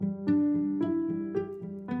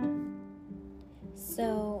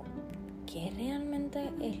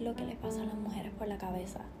lo que le pasa a las mujeres por la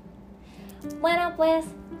cabeza. Bueno, pues,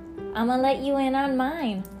 I'm gonna let you in on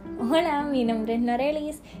mine. Hola, mi nombre es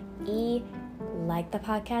Norelis y, like the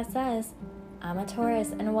podcast says, I'm a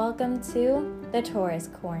Taurus and welcome to the Taurus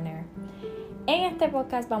Corner. En este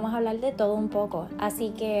podcast vamos a hablar de todo un poco, así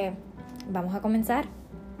que vamos a comenzar.